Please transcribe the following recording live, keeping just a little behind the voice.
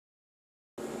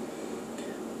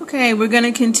Okay, we're going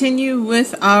to continue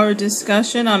with our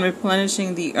discussion on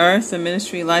replenishing the earth, the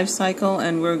ministry life cycle,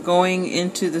 and we're going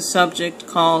into the subject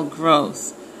called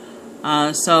growth.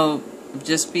 So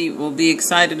we'll be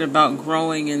excited about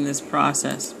growing in this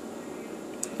process.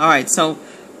 All right, so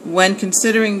when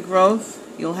considering growth,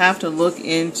 you'll have to look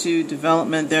into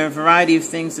development. There are a variety of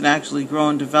things that actually grow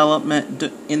in development,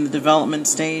 in the development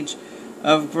stage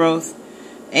of growth.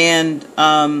 And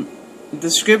the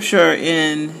scripture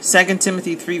in 2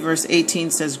 Timothy 3 verse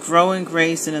 18 says, grow in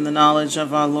grace and in the knowledge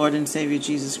of our Lord and Savior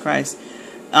Jesus Christ.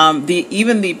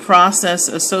 Even the process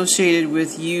associated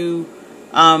with you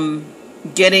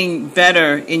getting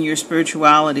better in your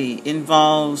spirituality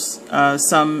involves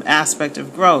some aspect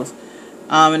of growth.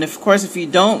 And of course, if you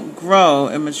don't grow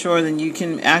and mature, then you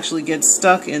can actually get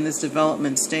stuck in this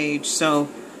development stage. So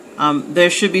there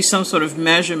should be some sort of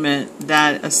measurement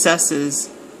that assesses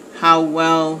how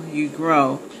well you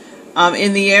grow.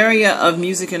 In the area of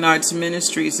music and arts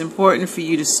ministry, it's important for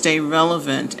you to stay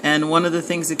relevant. And one of the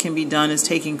things that can be done is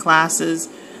taking classes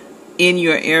in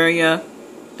your area.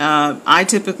 I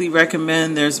typically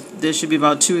recommend there should be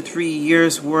about 2 or 3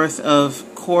 years worth of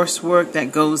coursework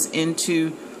that goes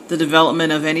into the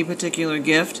development of any particular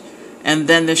gift. And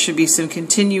then there should be some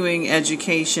continuing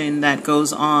education that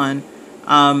goes on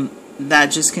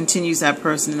that just continues that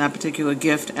person in that particular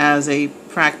gift as a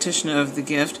practitioner of the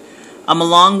gift.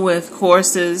 Along with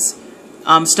courses,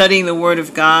 studying the Word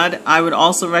of God, I would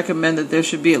also recommend that there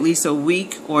should be at least a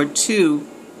week or two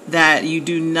that you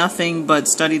do nothing but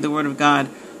study the Word of God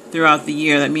throughout the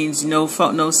year. That means no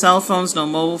cell phones, no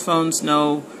mobile phones,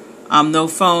 no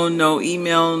phone, no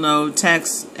email, no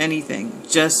text, anything.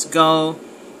 Just go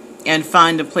and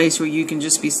find a place where you can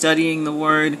just be studying the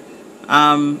Word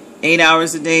 8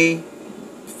 hours a day,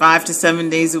 5 to 7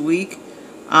 days a week.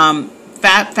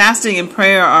 Fasting and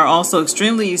prayer are also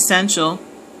extremely essential.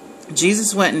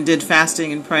 Jesus went and did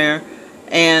fasting and prayer,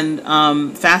 and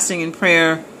fasting and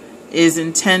prayer is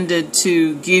intended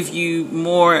to give you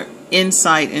more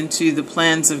insight into the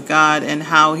plans of God and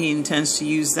how He intends to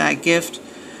use that gift.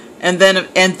 And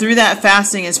through that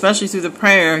fasting, especially through the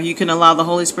prayer, you can allow the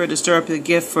Holy Spirit to stir up the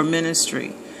gift for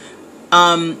ministry.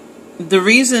 The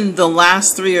reason the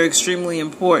last 3 are extremely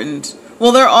important,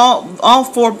 well, they're all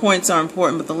 4 points are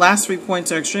important, but the last 3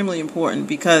 points are extremely important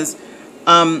because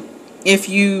if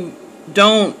you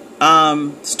don't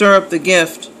stir up the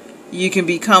gift, you can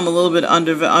become a little bit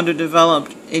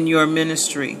underdeveloped in your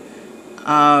ministry,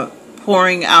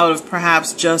 pouring out of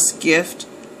perhaps just gift.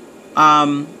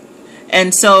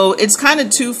 And so it's kind of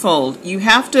twofold. You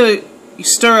have to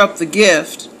stir up the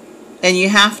gift, and you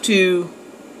have to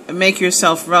make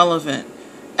yourself relevant.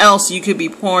 Else you could be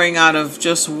pouring out of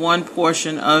just one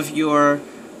portion of your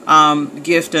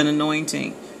gift and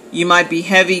anointing. You might be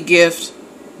heavy gift,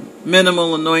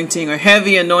 minimal anointing, or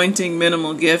heavy anointing,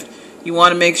 minimal gift. You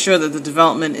want to make sure that the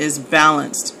development is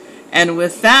balanced. And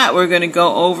with that, we're going to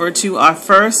go over to our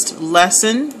first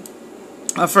lesson,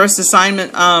 our first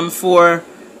assignment for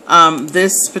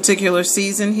this particular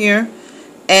season here.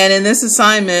 And in this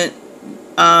assignment,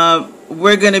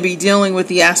 we're going to be dealing with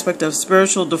the aspect of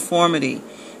spiritual deformity.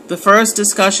 The first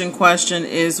discussion question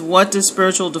is, what does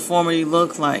spiritual deformity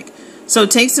look like? So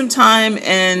take some time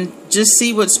and just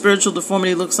see what spiritual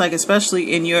deformity looks like,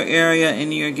 especially in your area,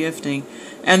 in your gifting.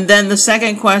 And then the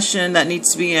second question that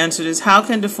needs to be answered is, how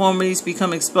can deformities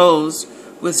become exposed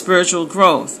with spiritual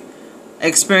growth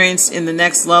experienced in the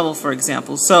next level, for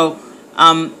example? So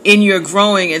in your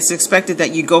growing, it's expected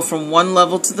that you go from one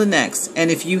level to the next. And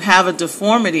if you have a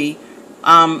deformity,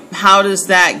 how does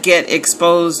that get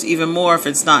exposed even more if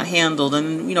it's not handled?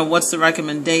 And, what's the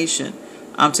recommendation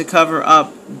to cover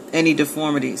up any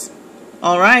deformities?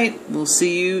 All right, we'll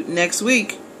see you next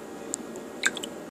week.